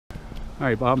All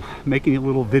right, Bob, making a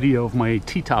little video of my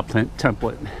T-top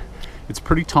template. It's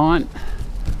pretty taut.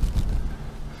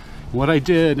 What I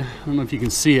did, I don't know if you can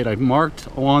see it, I've marked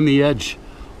along the edge,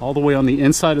 all the way on the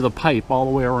inside of the pipe, all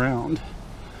the way around.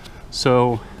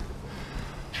 So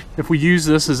if we use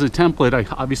this as a template,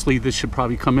 obviously this should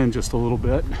probably come in just a little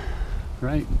bit,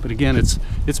 right? But again,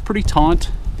 it's pretty taut.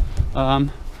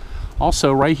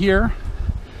 Also right here,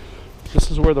 this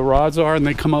is where the rods are and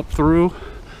they come up through.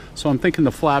 So I'm thinking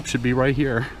the flap should be right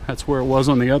here. That's where it was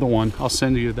on the other one. I'll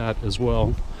send you that as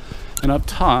well. And up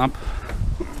top,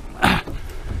 you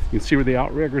can see where the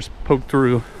outriggers poke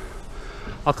through.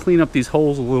 I'll clean up these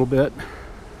holes a little bit.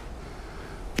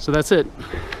 So that's it.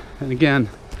 And again,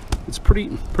 it's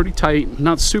pretty tight.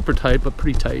 Not super tight, but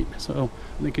pretty tight. So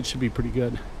I think it should be pretty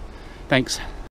good. Thanks.